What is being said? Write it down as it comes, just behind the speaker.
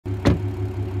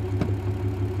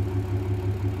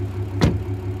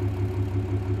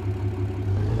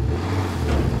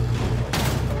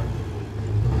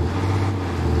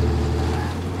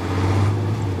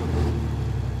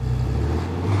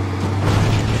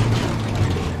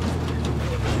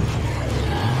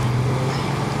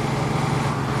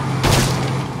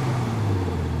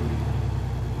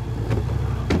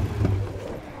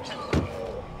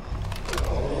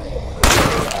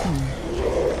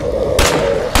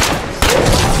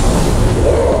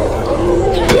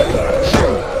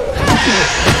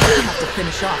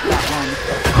finish off that one.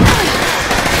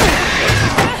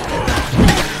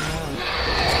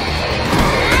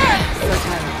 So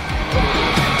tired.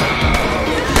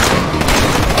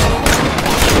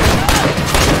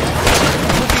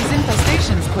 With these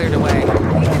infestations cleared away,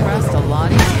 we can rest a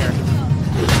lot easier.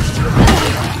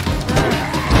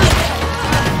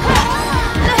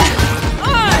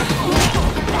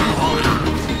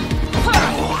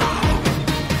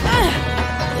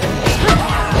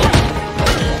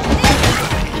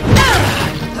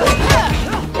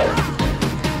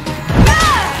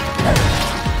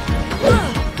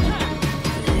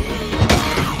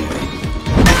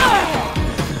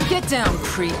 Get down,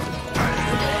 creep.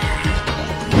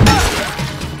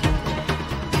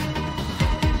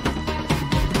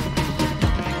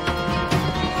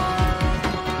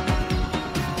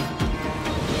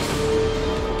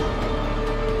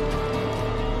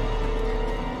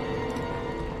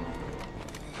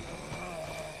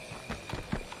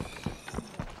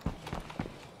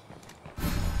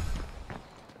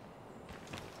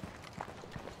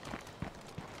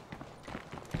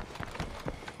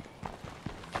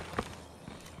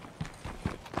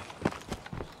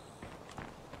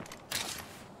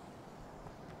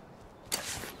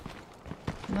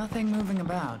 Nothing moving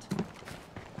about.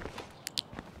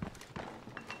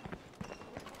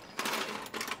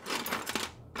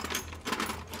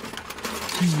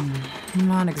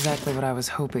 Not exactly what I was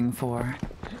hoping for.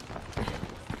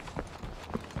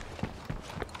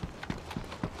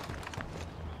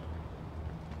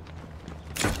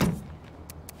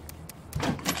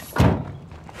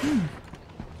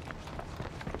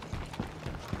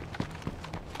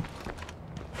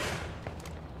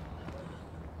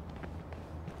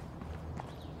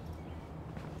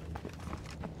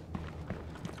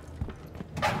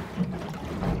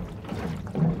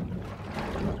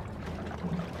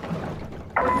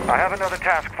 I have another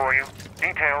task for you.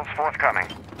 Details forthcoming.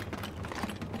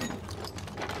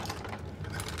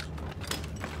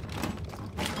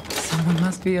 Someone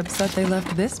must be upset they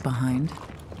left this behind.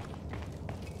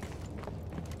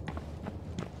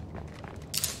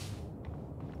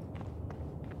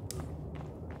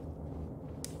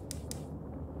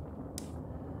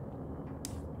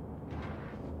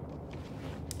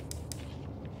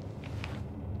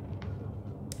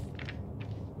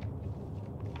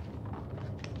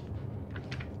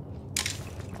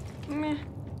 Meh.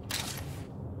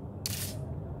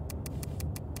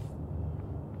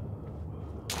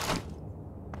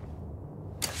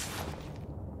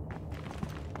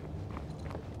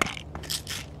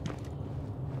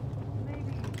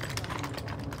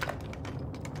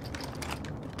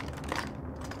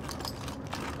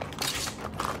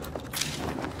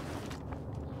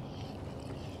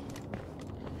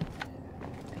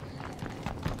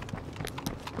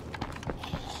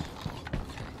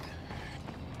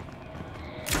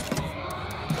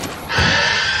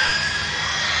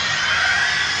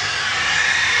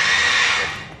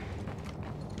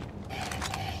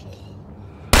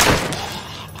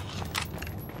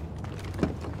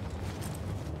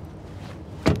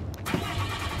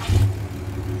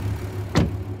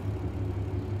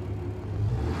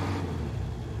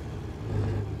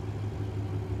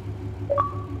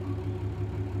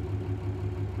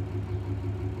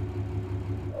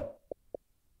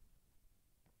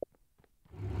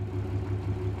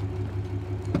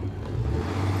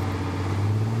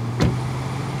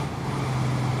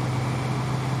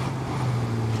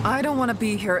 I don't want to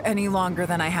be here any longer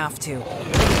than I have to.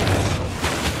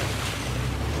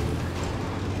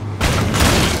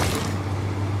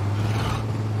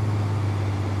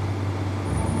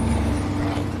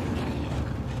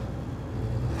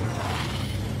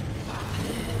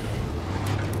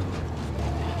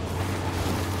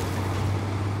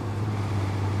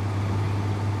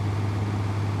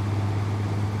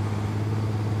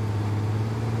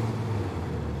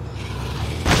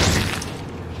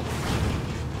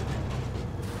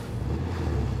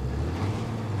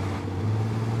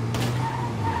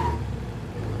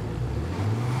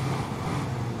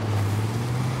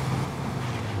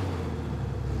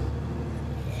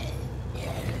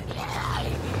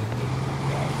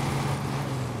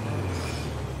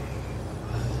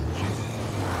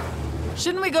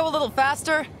 Shouldn't we go a little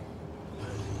faster?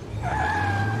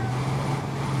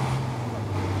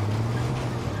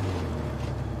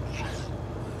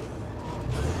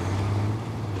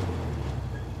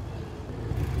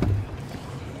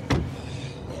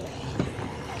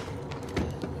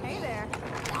 Hey there.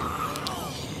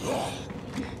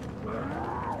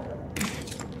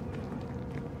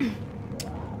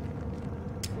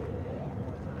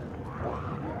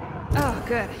 Oh,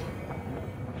 good.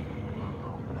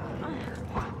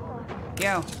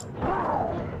 Yo.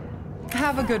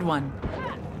 Have a good one.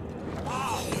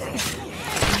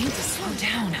 I need to slow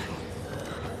down.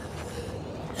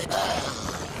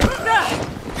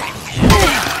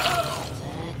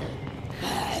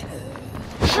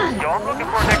 Yo, I'm looking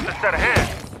for an extra set of hands.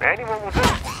 Anyone will do.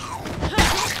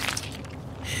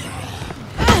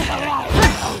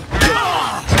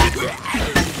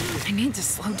 I need to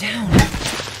slow down.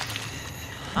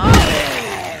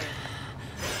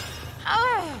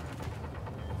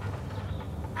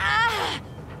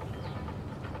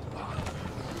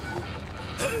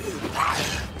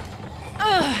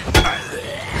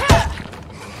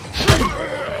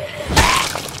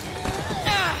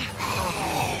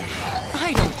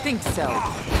 I don't think so.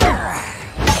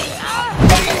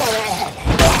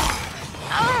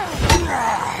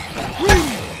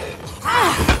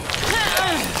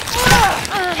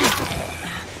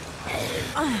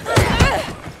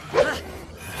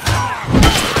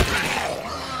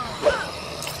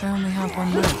 I only have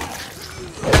one left.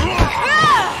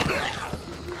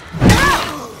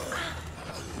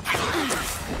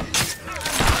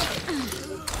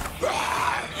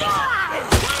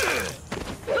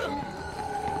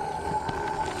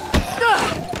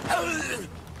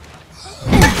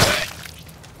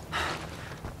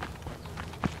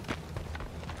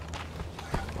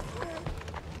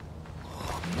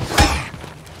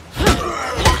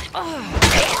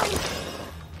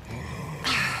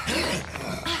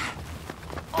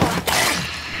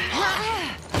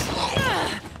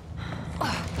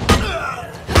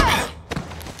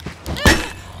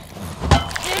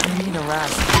 I need a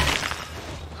rest.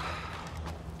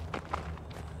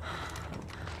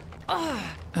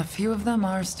 A few of them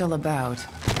are still about.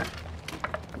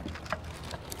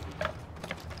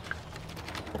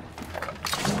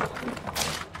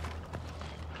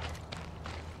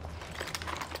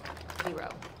 Zero.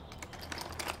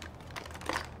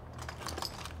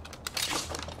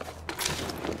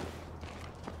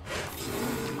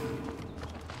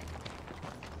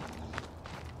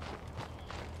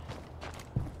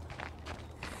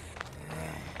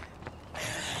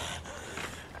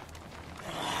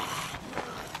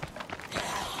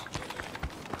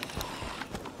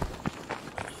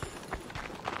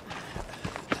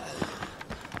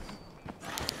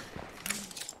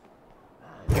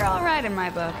 You're all right in my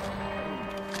book.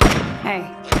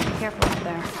 Hey, be careful out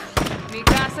there. Mi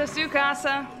casa, su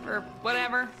casa, or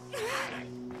whatever.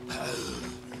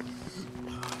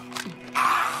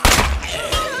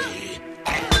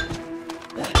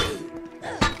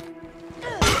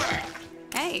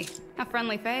 Hey, a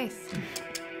friendly face.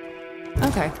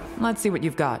 Okay, let's see what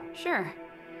you've got. Sure.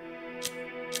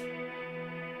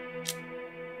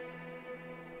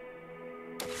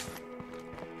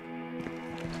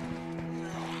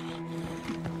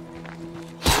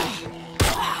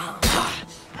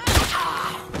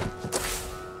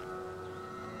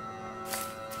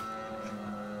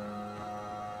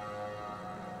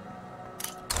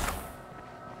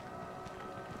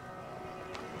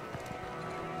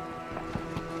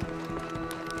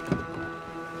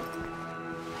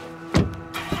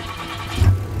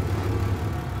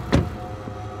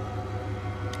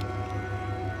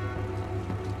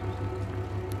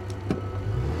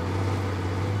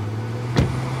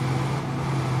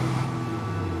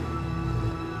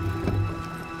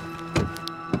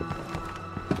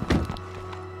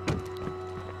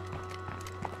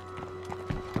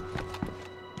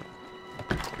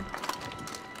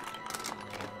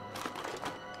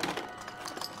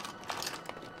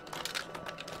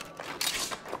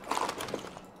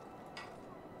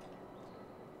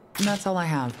 That's all I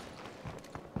have.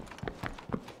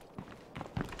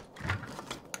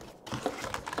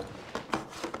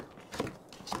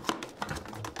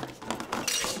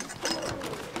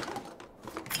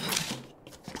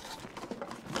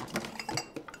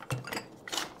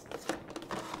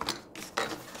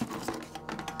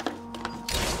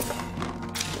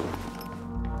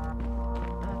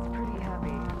 That's pretty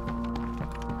heavy.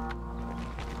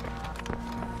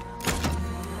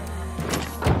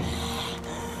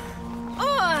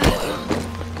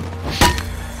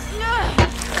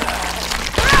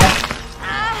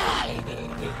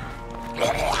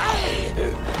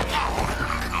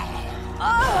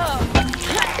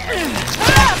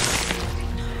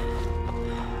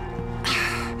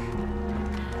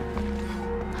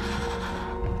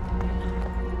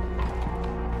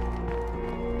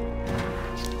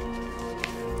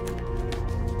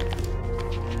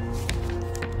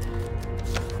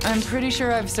 I'm pretty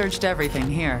sure I've searched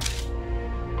everything here.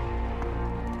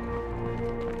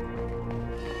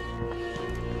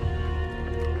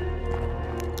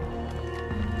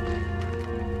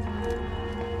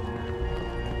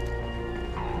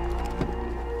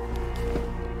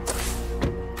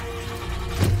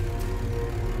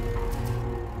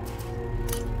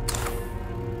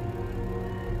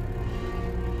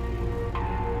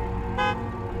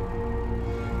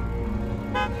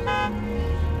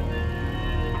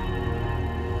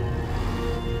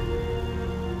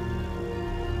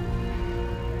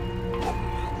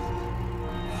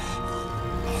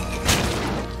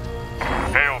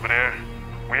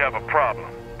 have a problem,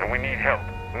 and we need help,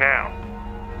 now.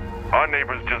 Our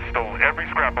neighbors just stole every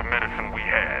scrap of medicine we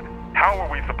had. How are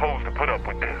we supposed to put up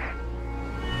with this?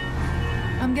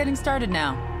 I'm getting started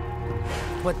now.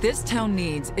 What this town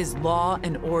needs is law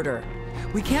and order.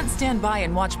 We can't stand by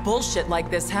and watch bullshit like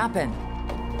this happen.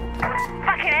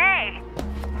 Fucking A!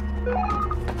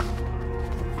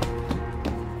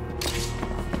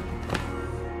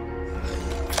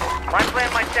 My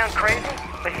plan might sound crazy,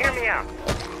 but hear me out.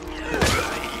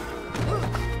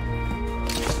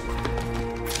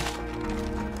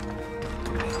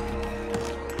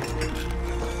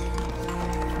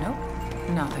 Nope,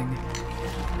 nothing.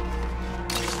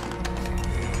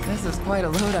 This is quite a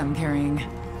load I'm carrying.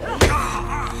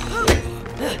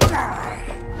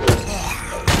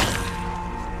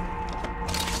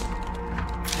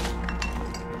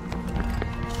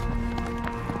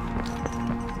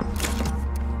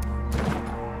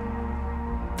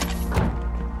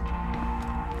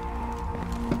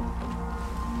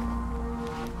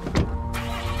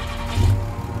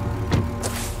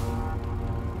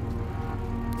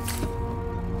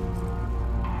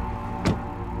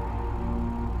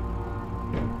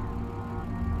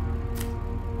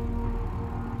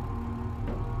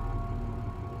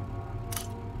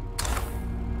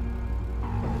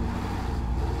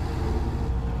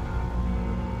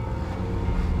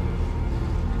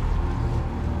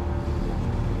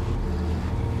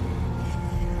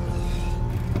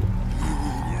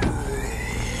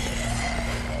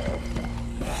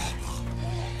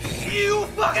 You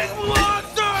fucking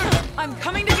monster! I'm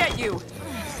coming to get you!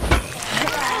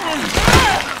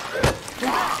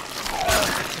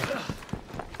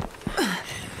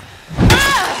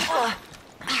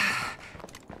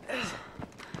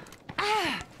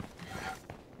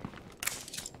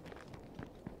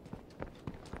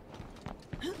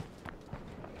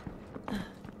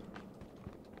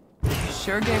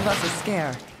 Sure gave us a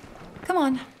scare. Come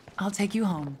on, I'll take you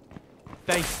home.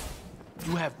 Thanks.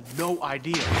 You have no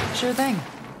idea. Sure thing.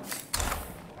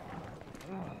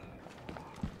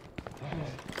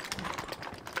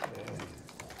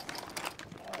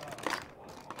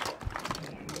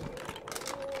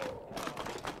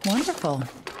 Wonderful.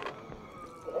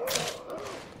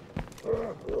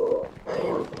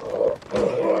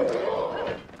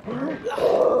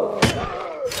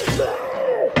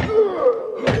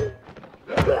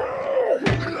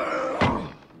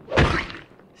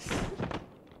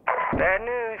 Bad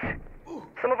news.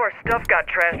 Some of our stuff got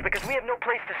trashed because we have no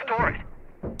place to store it.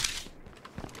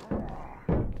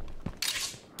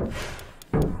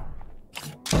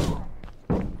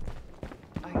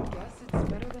 I guess it's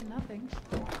better than nothing.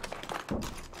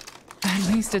 At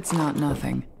least it's not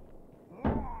nothing.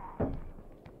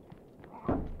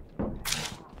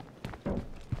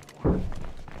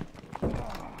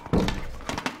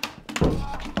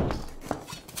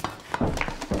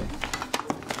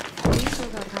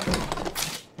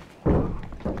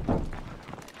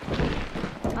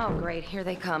 Oh, great. Here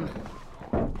they come.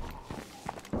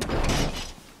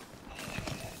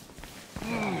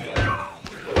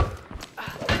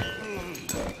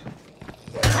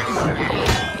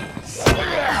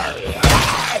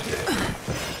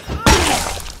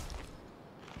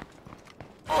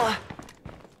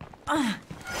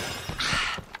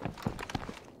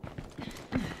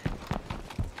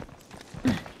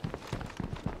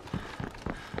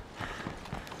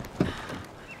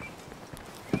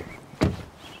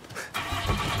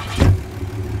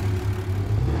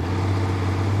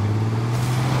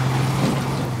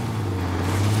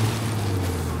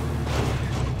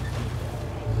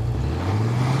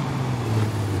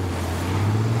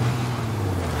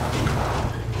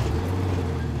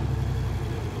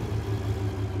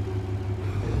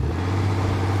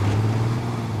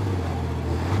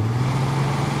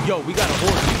 Yo, we got a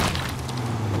horse.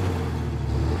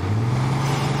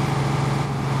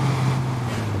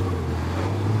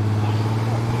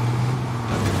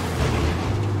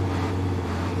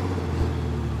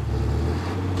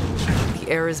 The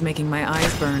air is making my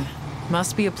eyes burn.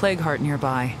 Must be a plague heart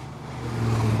nearby.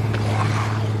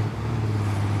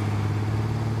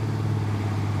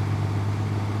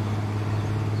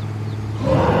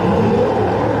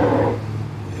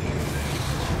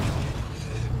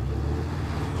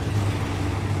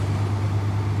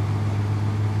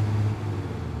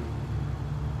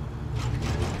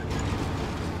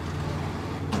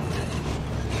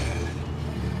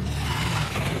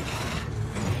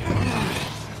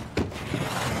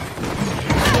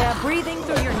 Yeah, breathing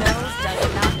through your nose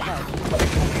does not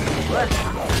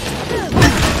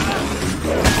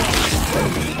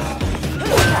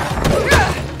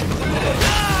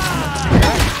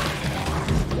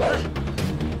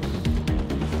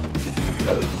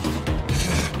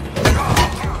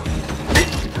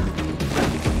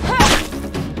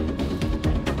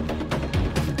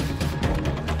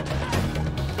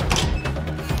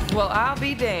Well, I'll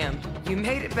be damned. You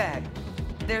made it back.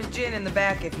 There's gin in the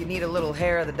back if you need a little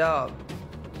hair of the dog.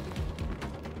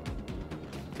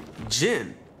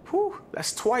 Gin? Whew,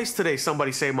 that's twice today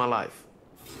somebody saved my life.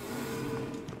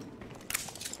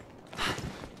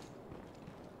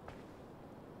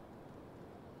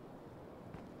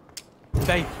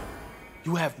 Thank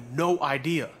you. You have no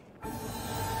idea.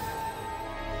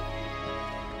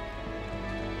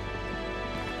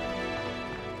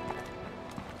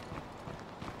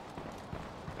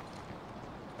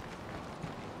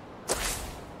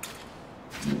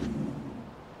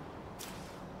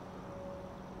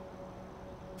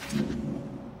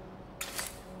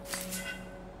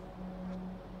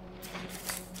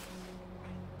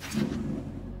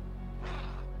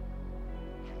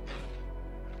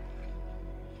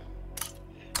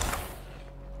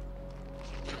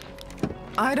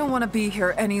 I don't want to be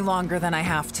here any longer than I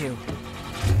have to.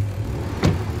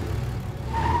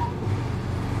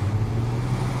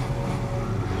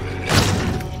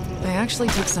 I actually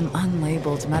took some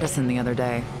unlabeled medicine the other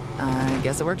day. I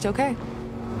guess it worked okay.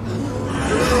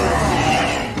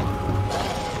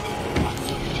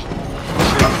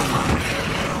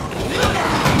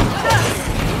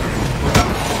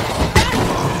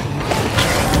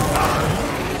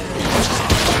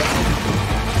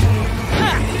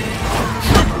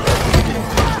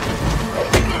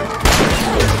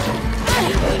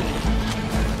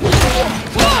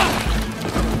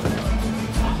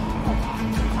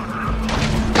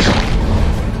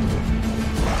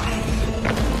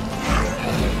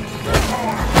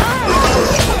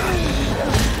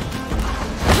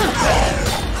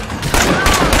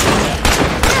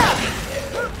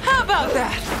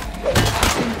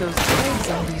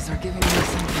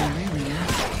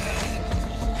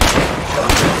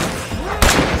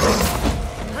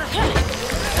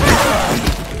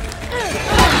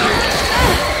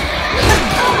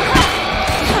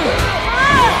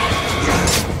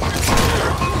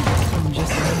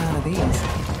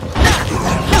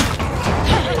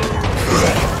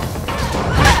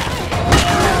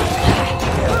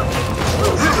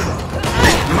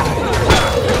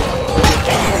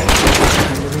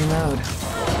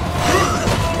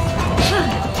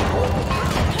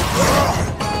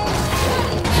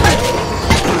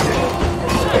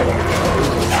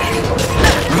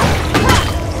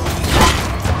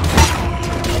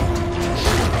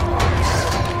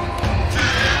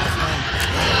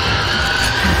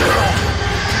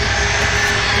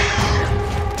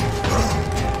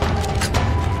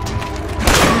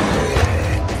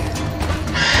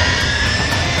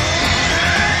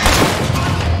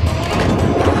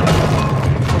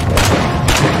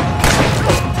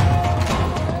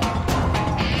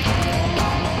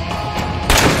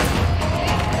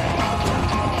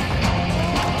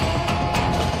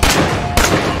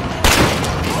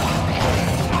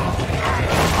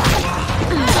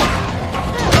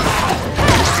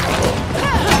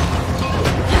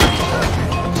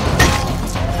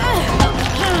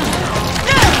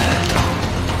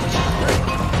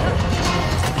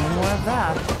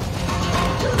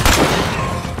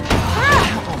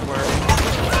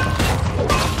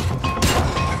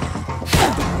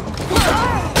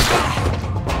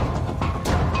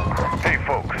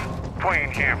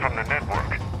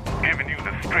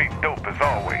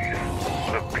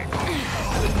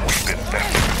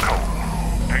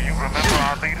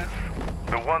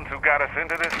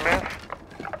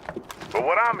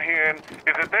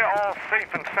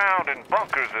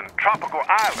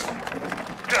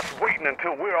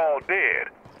 Until we're all dead,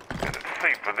 and it's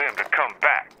safe for them to come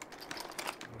back.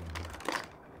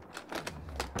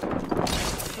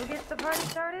 Who gets the party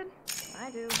started? I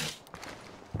do.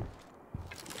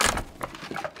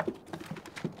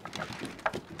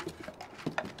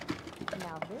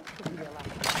 Now this could be a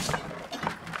lesson.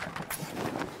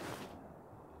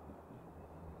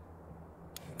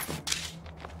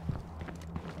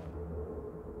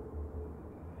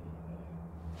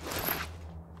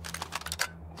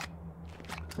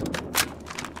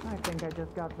 I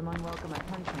just got some unwelcome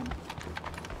attention.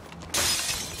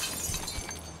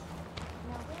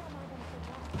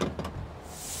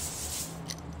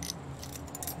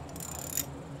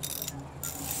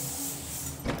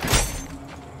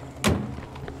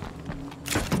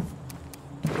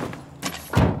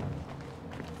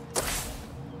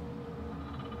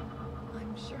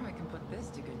 I'm sure I can put this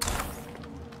to good use.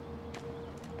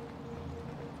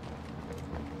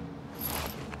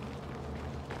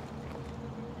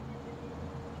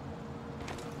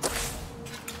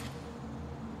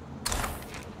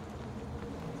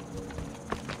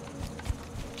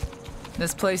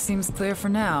 This place seems clear for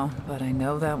now, but I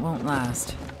know that won't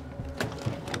last.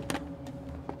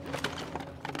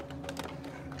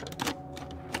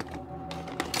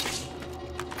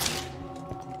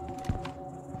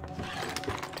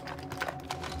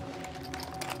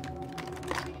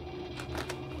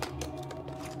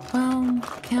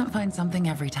 can't find something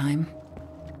every time.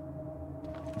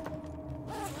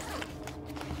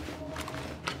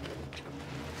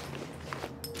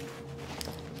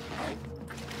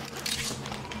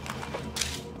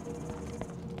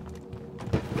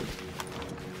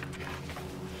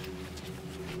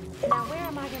 Now where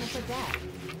am I gonna put that?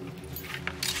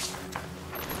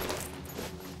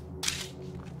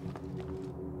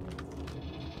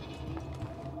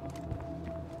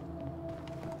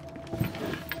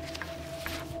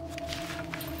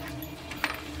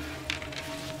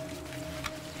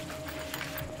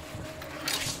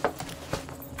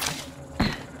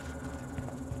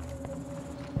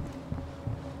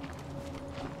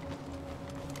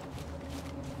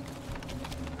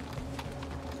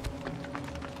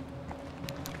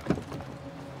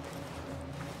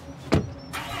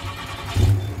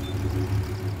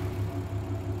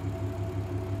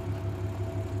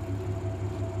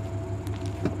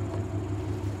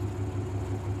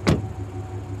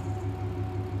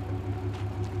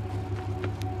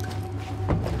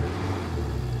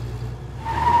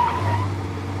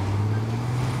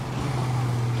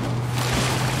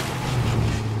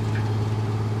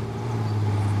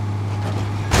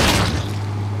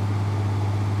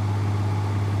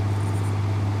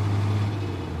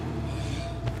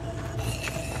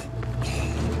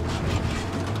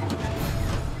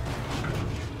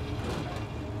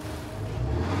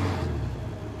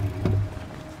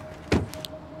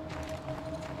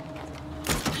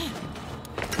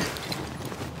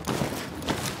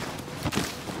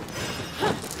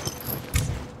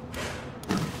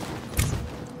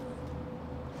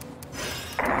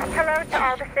 Hello to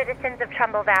all the citizens of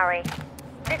Trumbull Valley.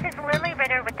 This is Lily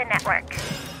Ritter with the network.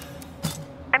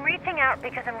 I'm reaching out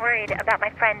because I'm worried about my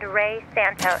friend Ray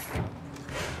Santos.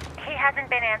 He hasn't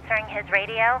been answering his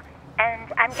radio,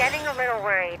 and I'm getting a little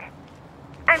worried.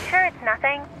 I'm sure it's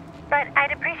nothing, but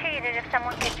I'd appreciate it if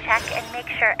someone could check and make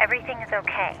sure everything is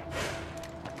okay.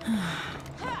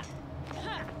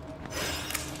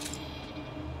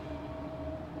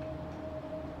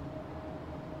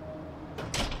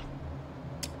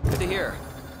 Good to hear.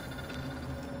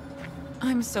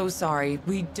 I'm so sorry.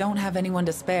 We don't have anyone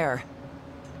to spare.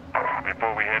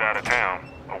 Before we head out of town,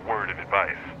 a word of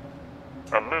advice.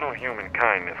 A little human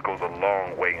kindness goes a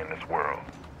long way in this world.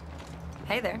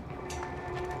 Hey there.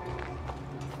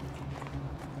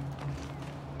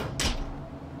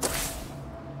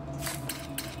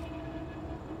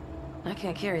 I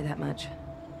can't carry that much.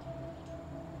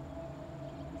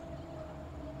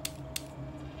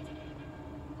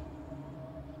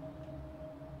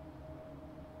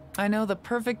 I know the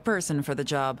perfect person for the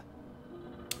job.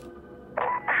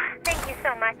 Thank you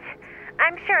so much.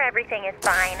 I'm sure everything is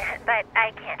fine, but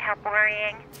I can't help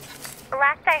worrying.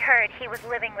 Last I heard, he was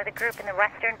living with a group in the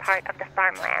western part of the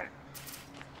farmland.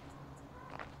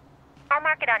 I'll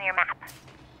mark it on your map.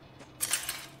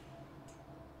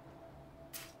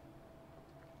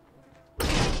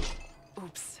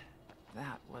 Oops.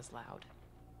 That was loud.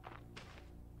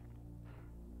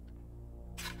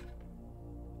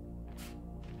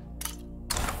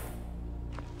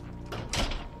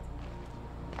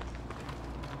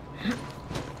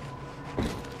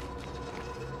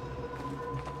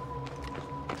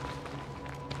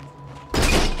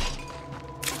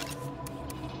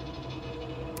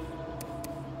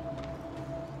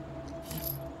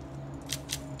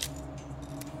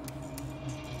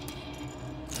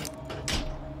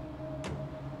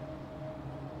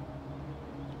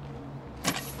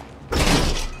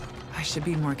 I should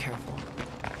be more careful.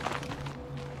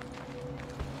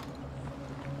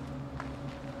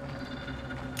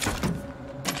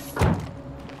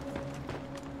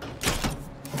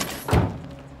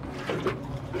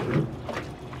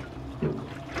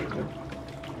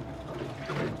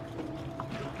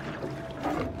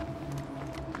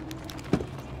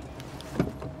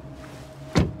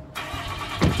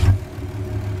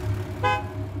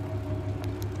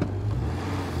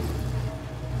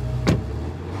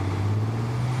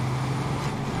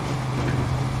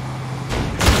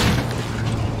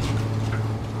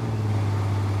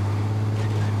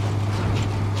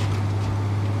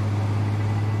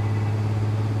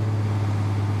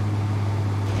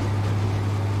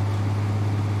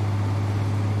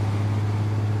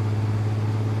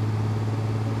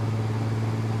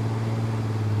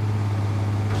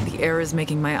 The air is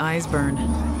making my eyes burn.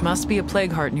 Must be a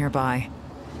plague heart nearby.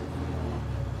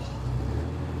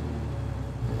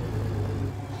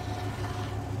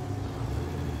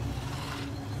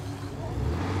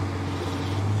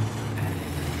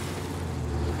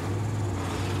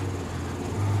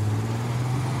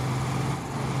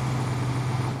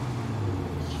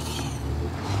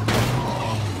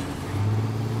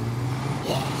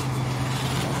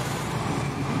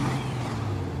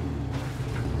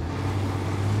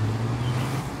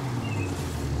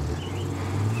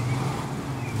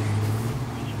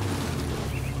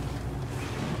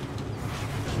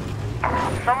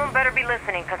 Someone better be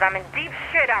listening, because I'm in deep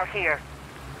shit out here.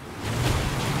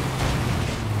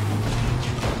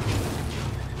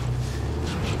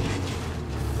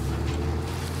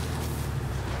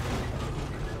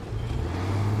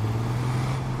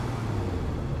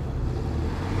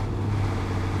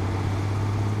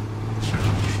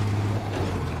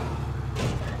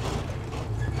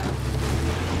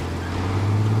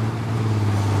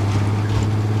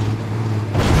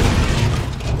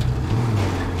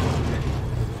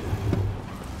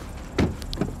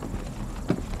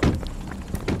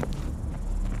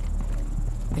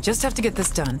 I just have to get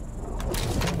this done.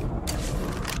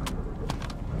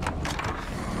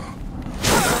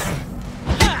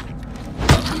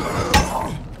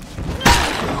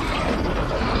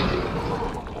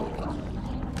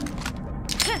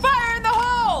 Fire in the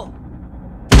hole!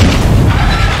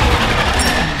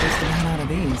 Just run out of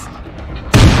these.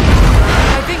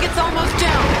 I think it's almost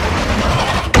down.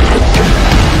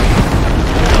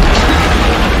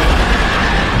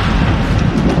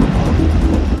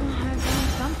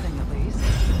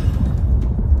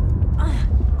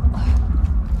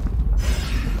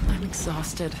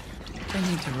 Exhausted. I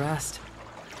need to rest.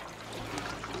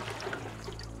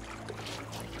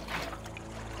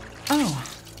 Oh,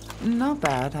 not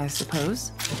bad, I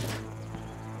suppose.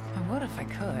 I would if I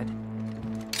could.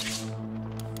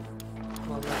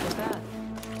 Well, look at that.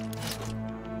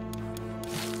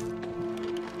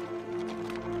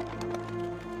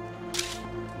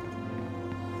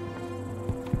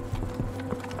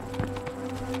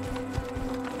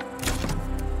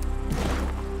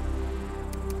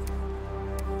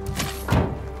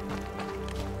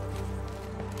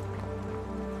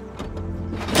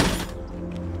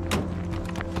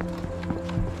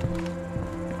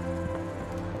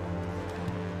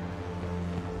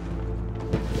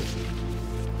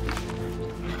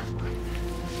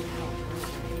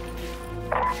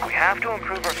 We have to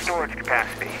improve our storage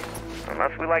capacity,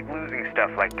 unless we like losing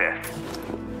stuff like this.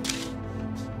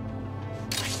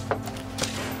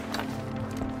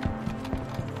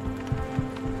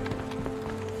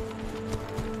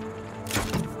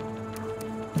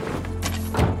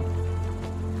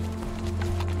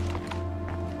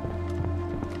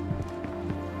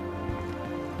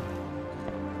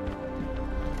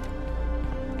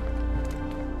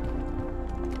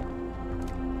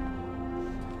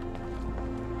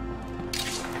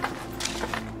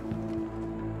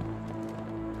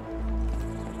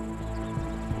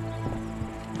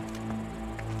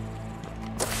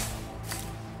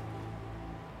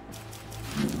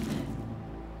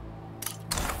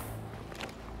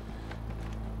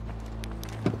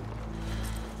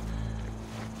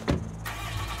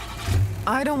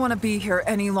 I don't want to be here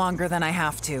any longer than I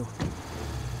have to.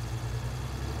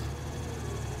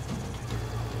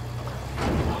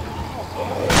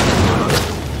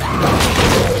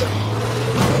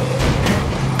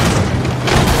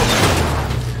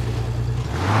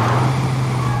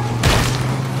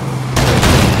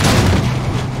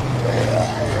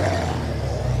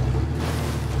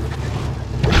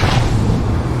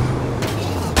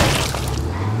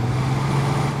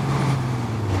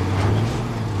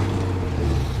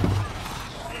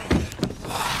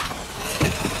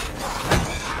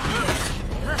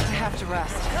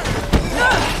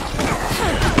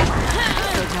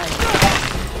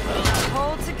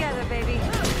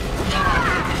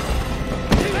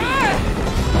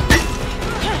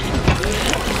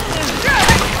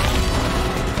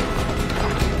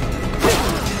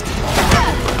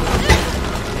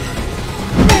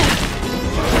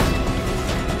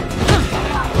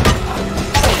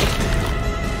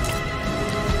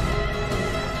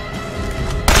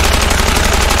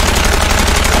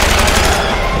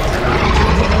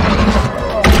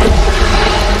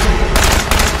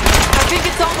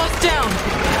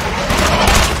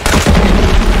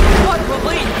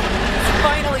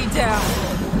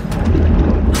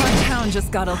 Just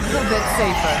got a little bit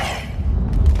safer.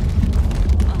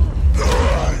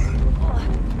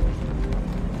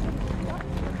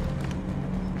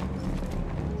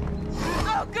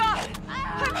 Oh God!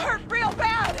 I'm hurt real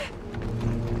bad!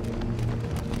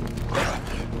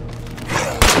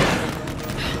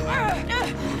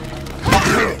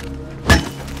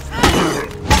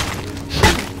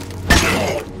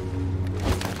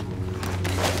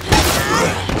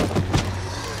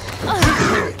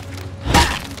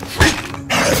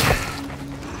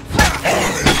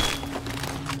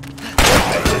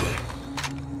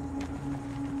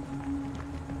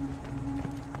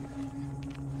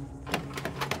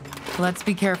 Let's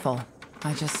be careful.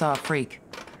 I just saw a freak.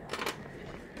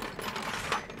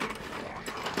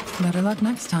 Better luck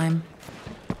next time.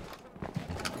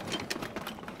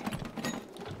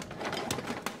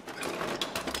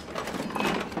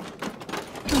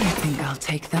 I think I'll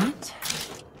take that.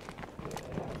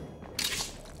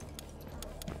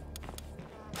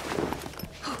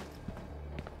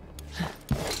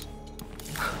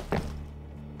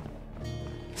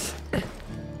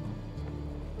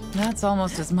 That's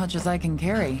almost as much as I can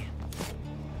carry.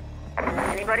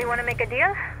 Anybody want to make a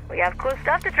deal? We have cool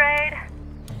stuff to trade.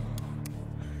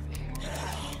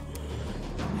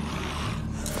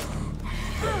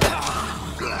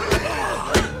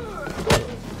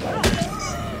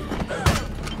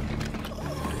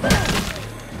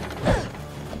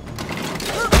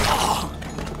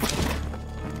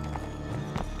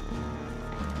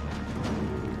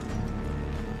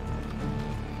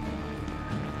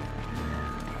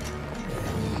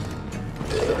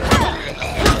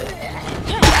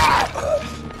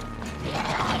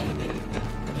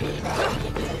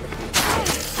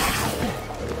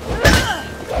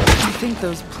 I think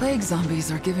those plague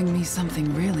zombies are giving me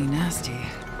something really nasty.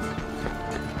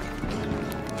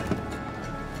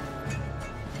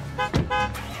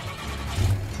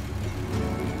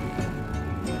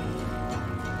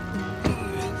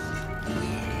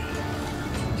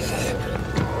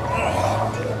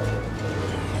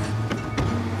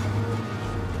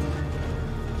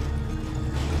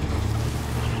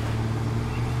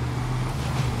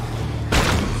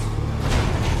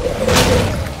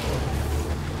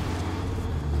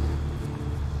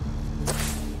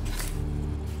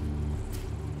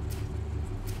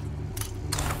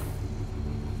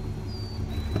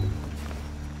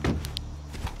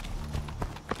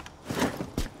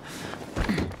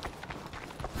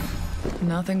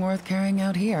 Nothing worth carrying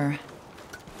out here.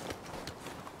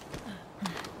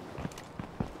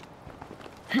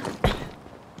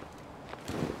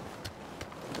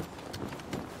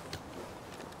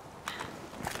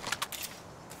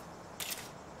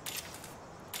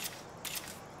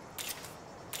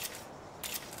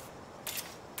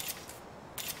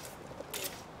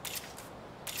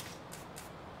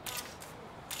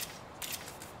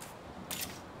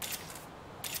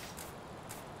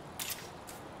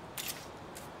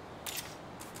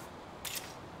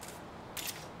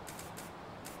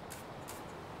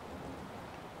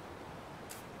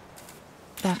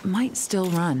 That might still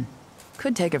run.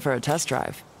 Could take it for a test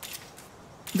drive.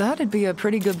 That'd be a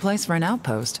pretty good place for an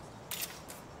outpost.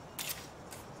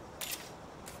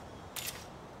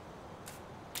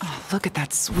 Oh, look at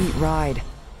that sweet ride.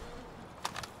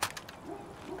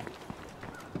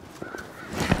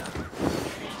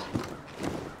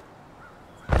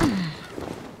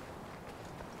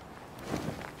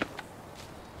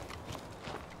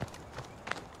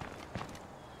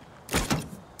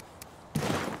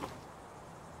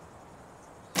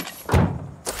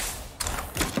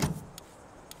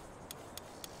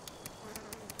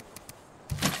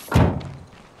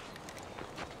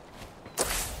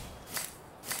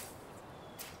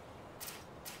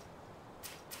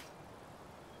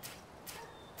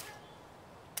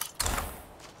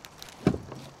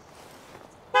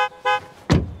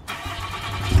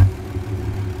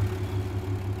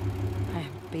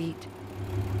 Beat.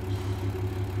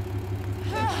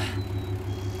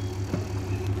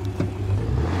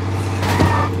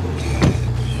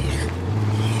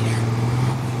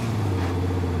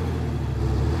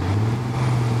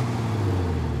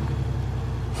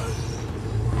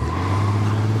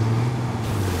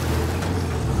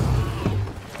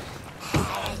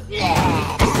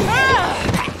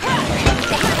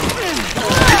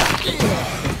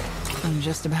 I'm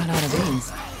just about out of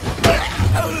these.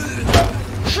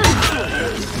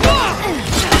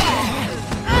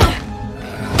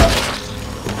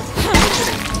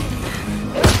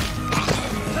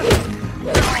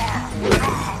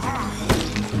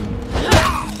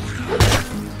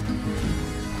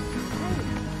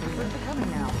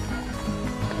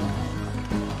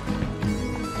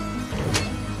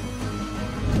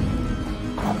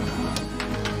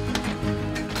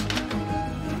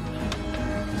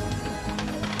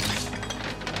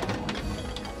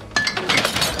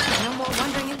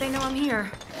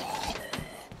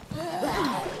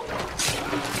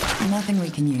 Nothing we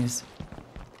can use.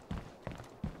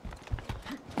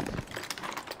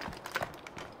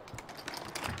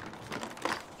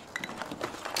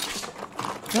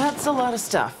 That's a lot of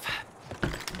stuff.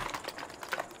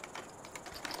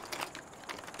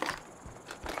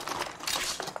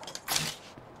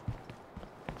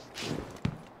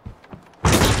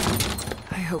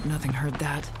 I hope nothing heard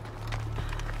that.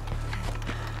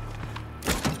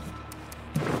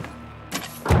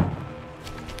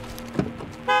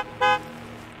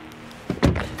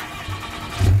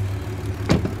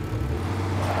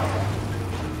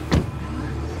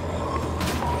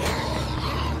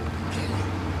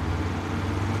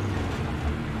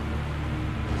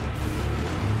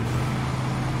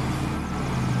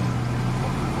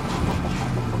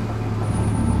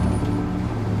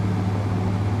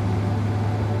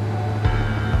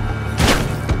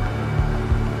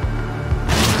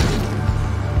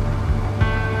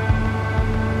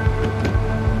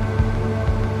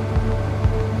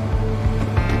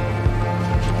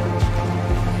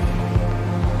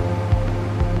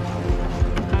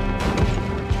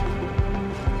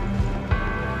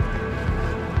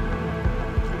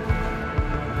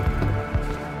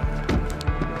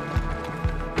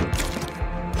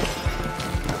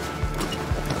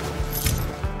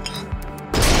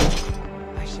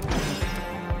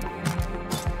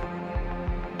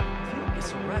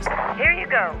 Here you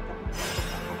go.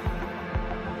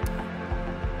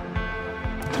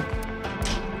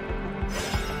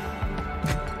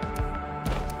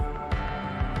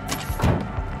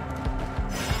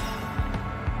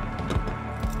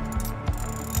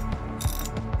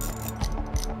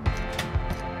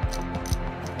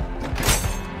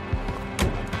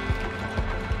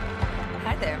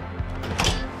 Hi there.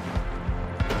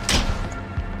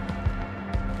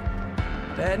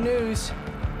 Bad news.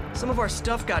 Some of our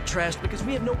stuff got trashed because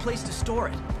we have no place to store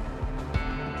it.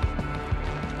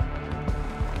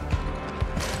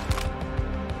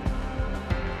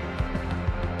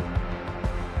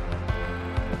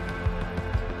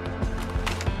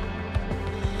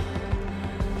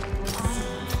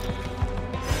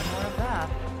 More of that.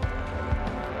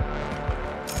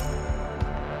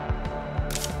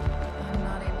 I'm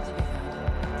not able to be had.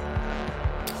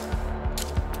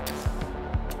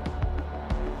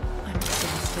 I'm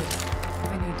exhausted.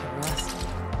 I need to rest.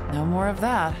 No more of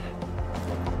that.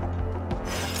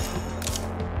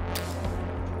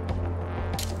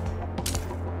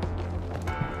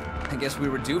 I guess we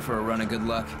were due for a run of good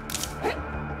luck.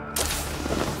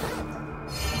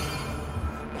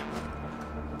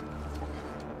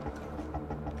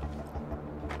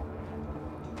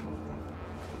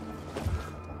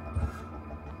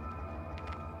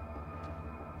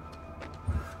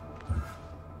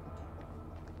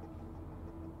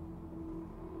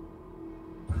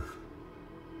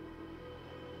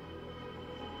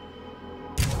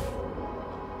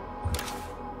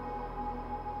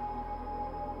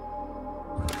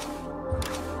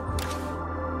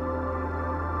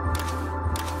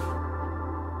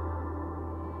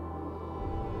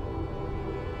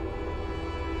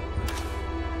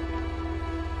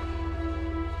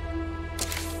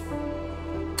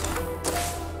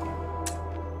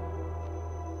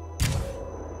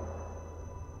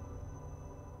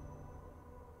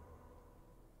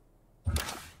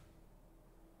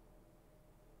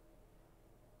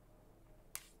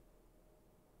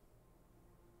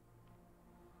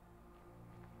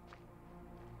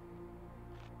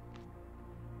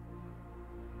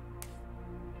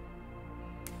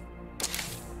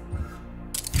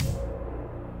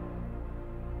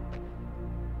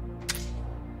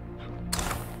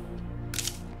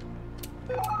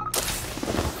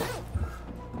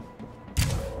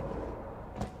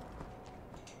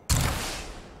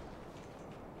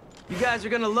 You guys are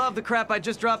gonna love the crap I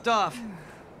just dropped off.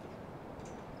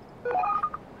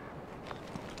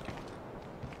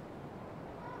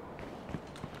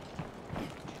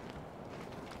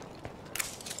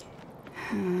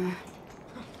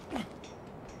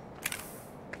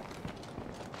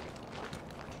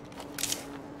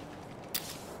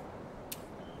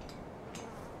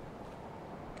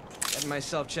 Getting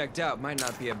myself checked out might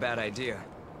not be a bad idea.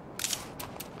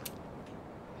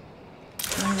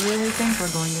 I really think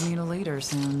we're going to need a leader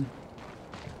soon.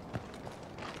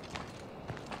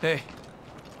 Hey.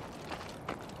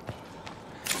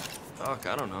 Fuck,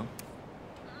 I don't know.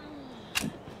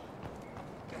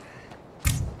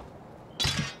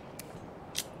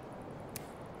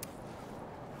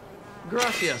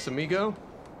 Gracias, amigo.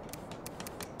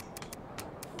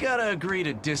 Gotta agree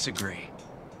to disagree.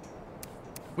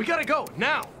 We gotta go,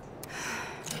 now!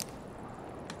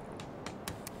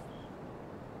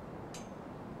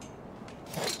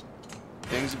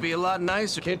 Things would be a lot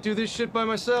nicer. Can't do this shit by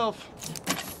myself.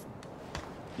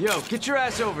 Yo, get your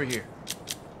ass over here.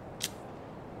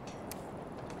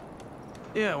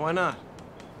 Yeah, why not?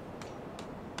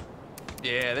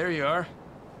 Yeah, there you are.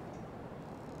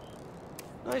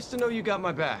 Nice to know you got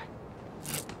my back.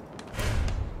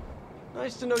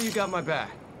 Nice to know you got my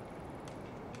back.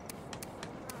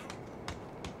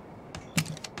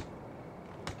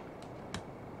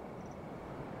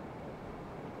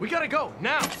 We gotta go,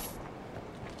 now!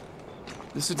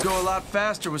 This would go a lot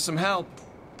faster with some help.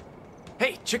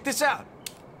 Hey, check this out!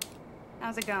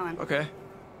 How's it going? Okay.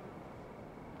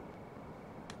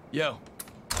 Yo.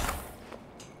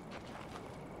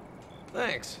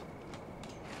 Thanks.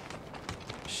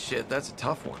 Shit, that's a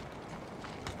tough one.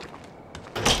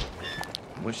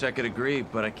 Wish I could agree,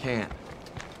 but I can't.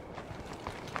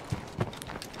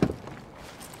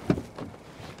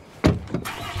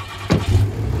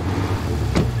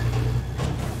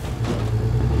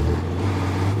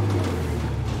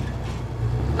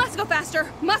 Must go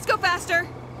faster! Must go faster!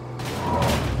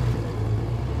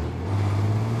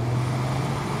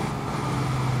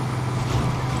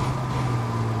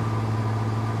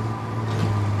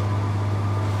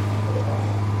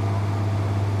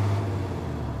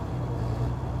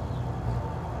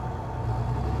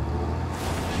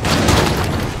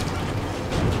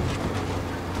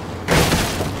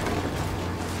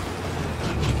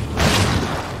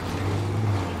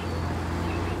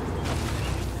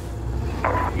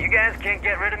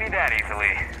 that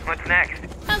easily. What's next?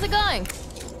 How's it going?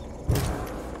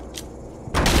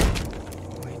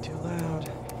 Way too loud.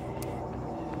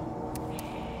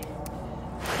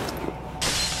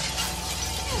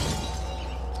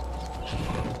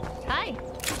 Hi.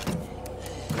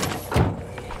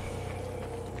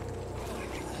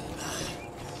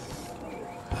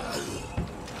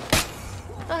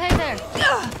 Oh, hey there.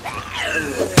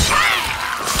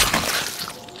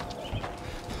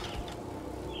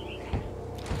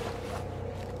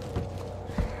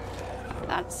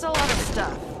 That's a lot of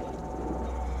stuff.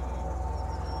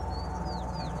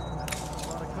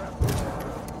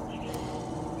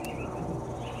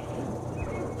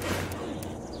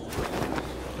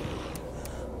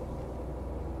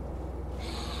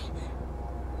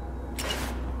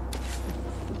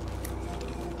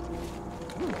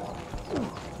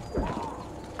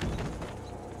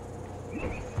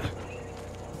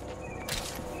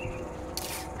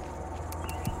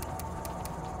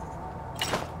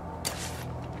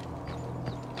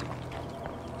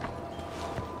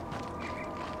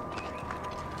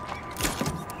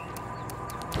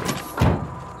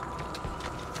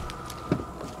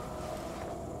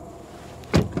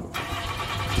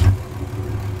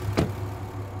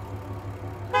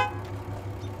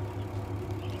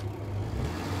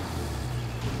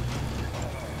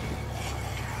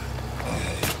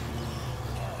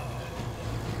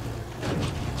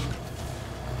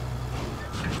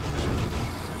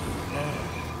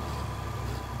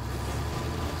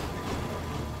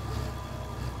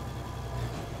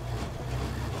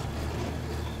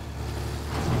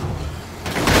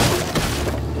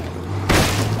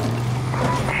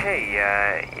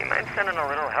 Hey, you mind sending a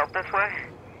little help this way?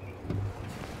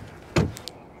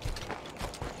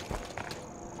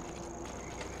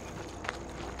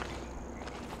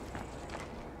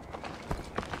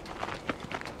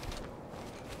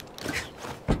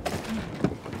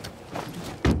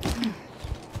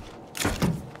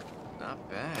 Not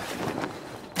bad.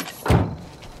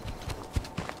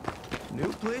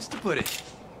 New place to put it.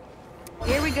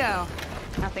 Here we go.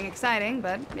 Nothing exciting,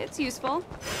 but it's useful.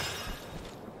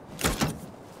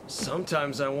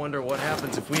 Sometimes I wonder what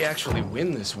happens if we actually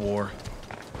win this war.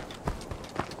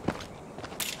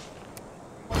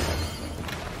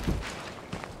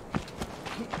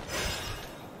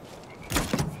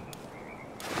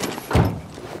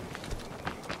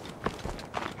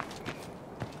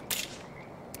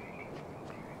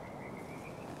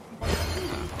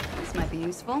 This might be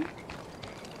useful.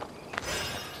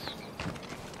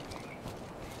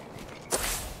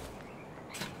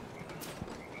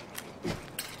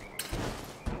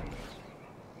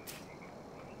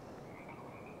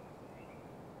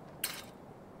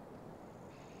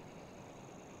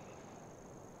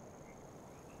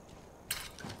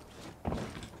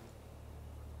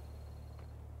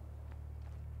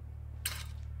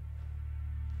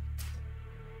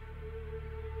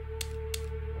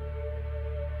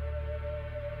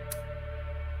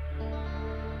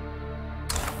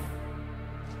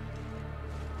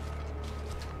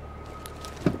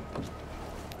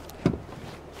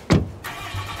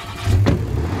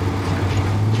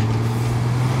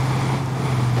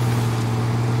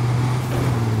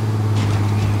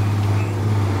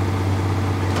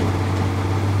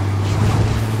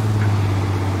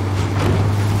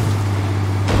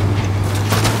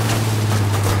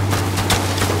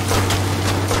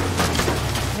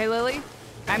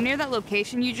 I'm near that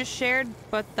location you just shared,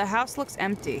 but the house looks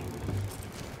empty.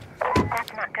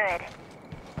 That's not good.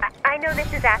 I know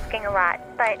this is asking a lot,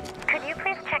 but could you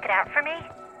please check it out for me?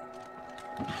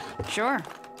 Sure.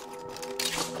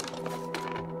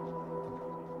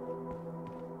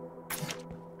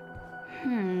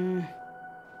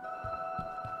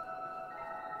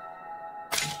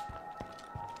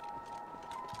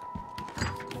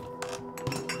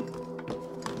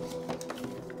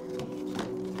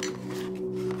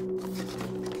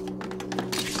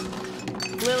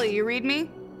 Lily, you read me?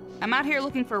 I'm out here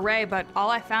looking for Ray, but all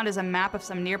I found is a map of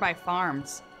some nearby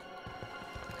farms.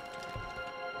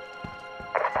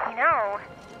 You know,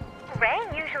 Ray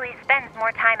usually spends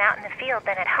more time out in the field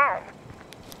than at home.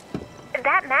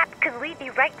 That map could lead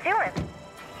you right to him.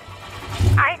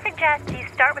 I suggest you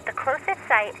start with the closest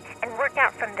site and work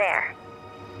out from there.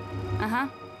 Uh-huh.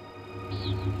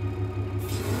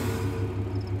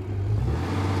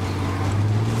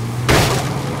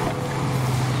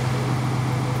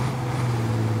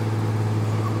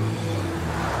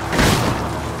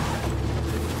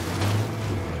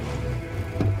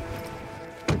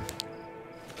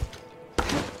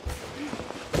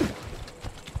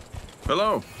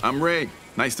 Hello, I'm Ray.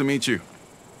 Nice to meet you.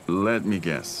 Let me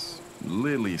guess.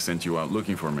 Lily sent you out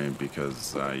looking for me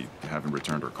because I haven't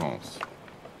returned her calls.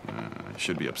 I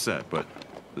should be upset, but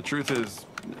the truth is,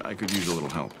 I could use a little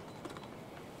help.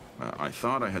 I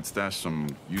thought I had stashed some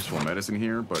useful medicine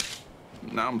here, but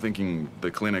now I'm thinking the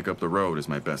clinic up the road is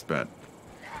my best bet.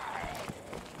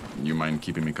 You mind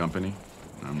keeping me company?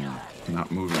 I'm not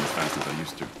moving as fast as I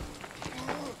used to.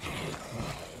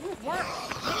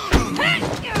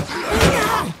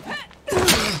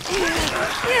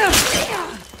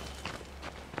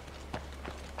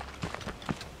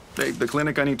 Hey, the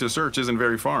clinic I need to search isn't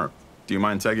very far. Do you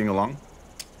mind tagging along?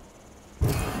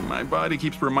 My body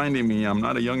keeps reminding me I'm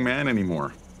not a young man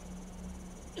anymore.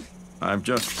 I've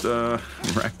just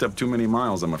racked up too many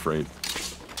miles, I'm afraid.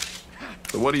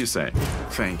 So what do you say?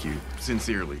 Thank you,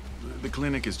 sincerely. The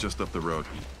clinic is just up the road.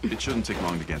 It shouldn't take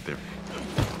long to get there.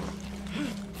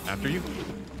 After you.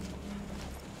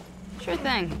 Sure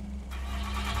thing.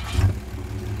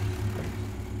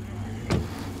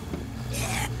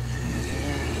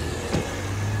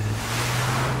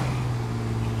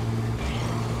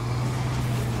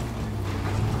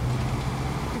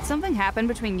 Did something happen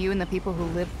between you and the people who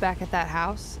lived back at that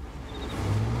house?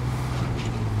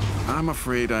 I'm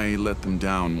afraid I let them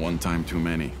down one time too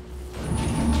many.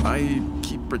 I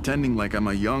keep pretending like I'm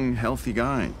a young, healthy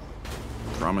guy,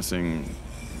 promising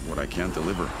what I can't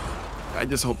deliver. I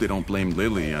just hope they don't blame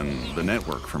Lily and the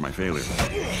network for my failure. I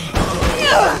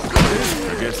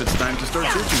guess it's time to start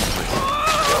searching the place.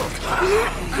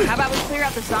 How about we clear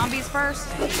out the zombies first?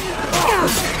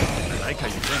 I like how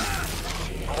you think.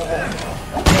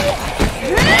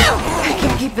 I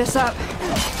can't keep this up.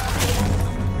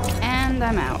 And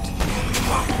I'm out.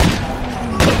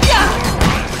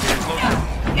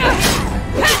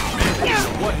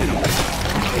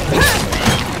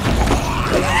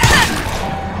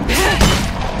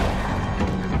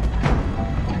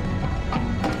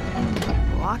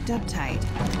 Locked up tight.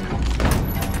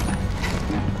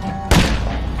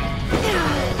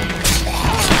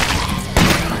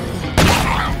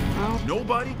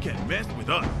 Nobody can mess with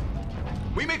us.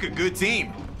 We make a good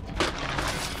team.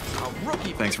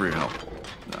 Thanks for your help.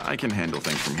 I can handle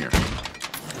things from here.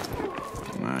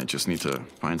 I just need to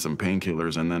find some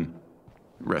painkillers and then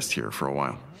rest here for a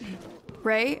while.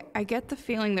 Ray, I get the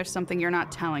feeling there's something you're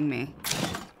not telling me.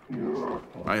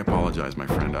 I apologize, my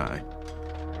friend.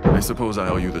 I suppose I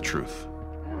owe you the truth.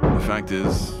 The fact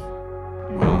is,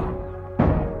 well,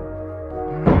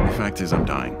 the fact is I'm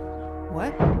dying.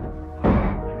 What?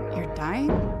 You're dying?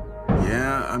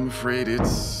 Yeah, I'm afraid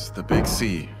it's the big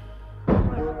C.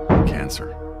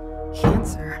 Cancer.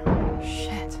 Cancer?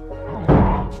 Shit.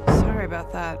 Sorry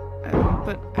about that.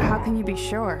 But how can you be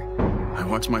sure? I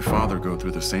watched my father go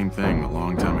through the same thing a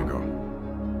long time ago.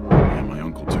 And my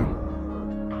uncle, too.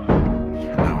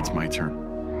 Now it's my turn.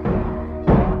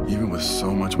 Even with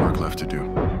so much work left to do.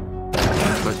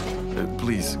 But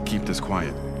please, keep this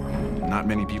quiet. Not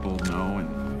many people know, and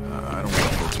I don't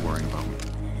want folks worrying about me.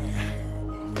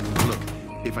 Look,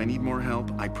 if I need more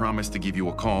help, I promise to give you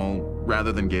a call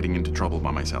rather than getting into trouble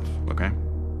by myself, okay?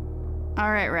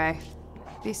 All right, Ray.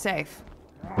 Be safe.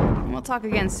 We'll talk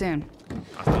again soon.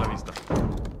 Hasta la vista.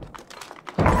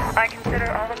 I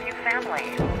consider all of you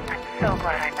family. I'm so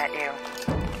glad I met you.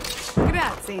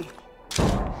 Grazie.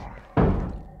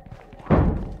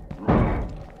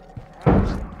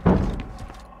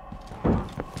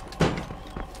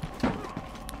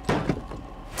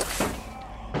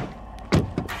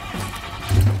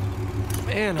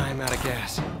 Man, I'm out of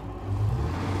gas.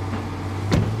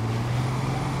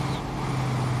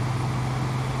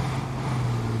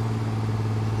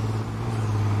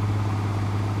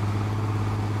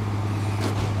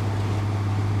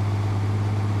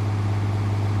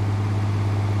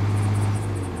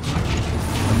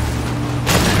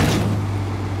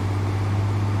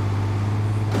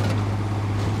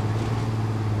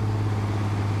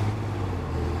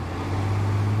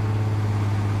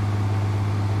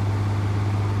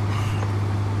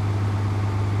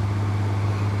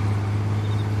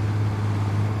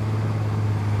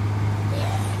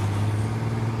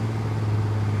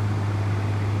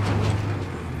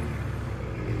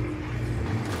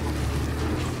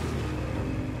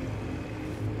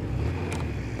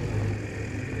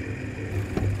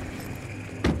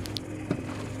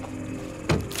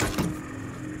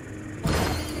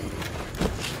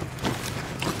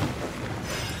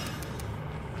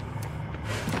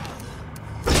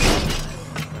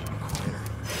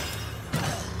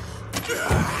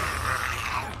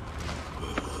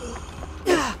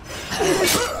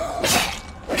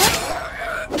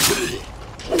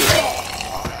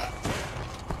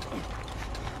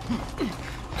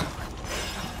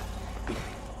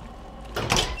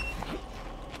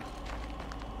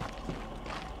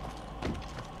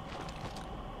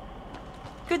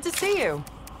 Good to see you.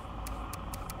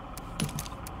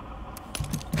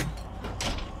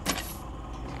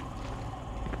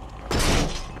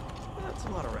 That's a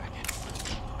lot of racket.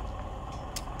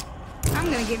 I'm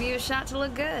gonna give you a shot to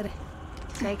look good.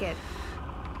 Take it.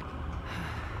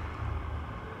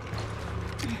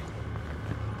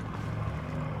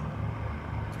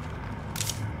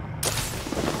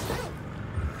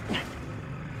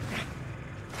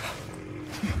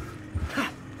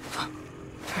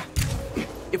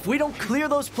 If we don't clear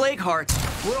those plague hearts,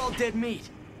 we're all dead meat.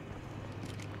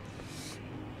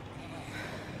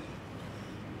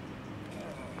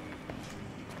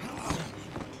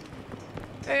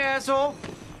 Hey, asshole!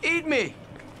 Eat me!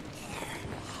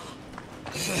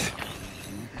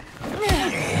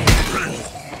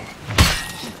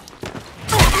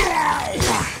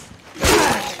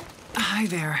 Hi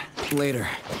there. Later.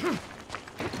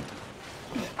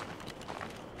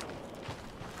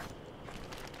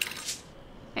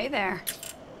 Hey there.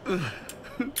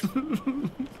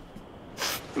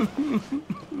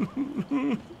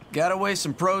 Gotta weigh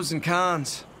some pros and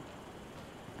cons.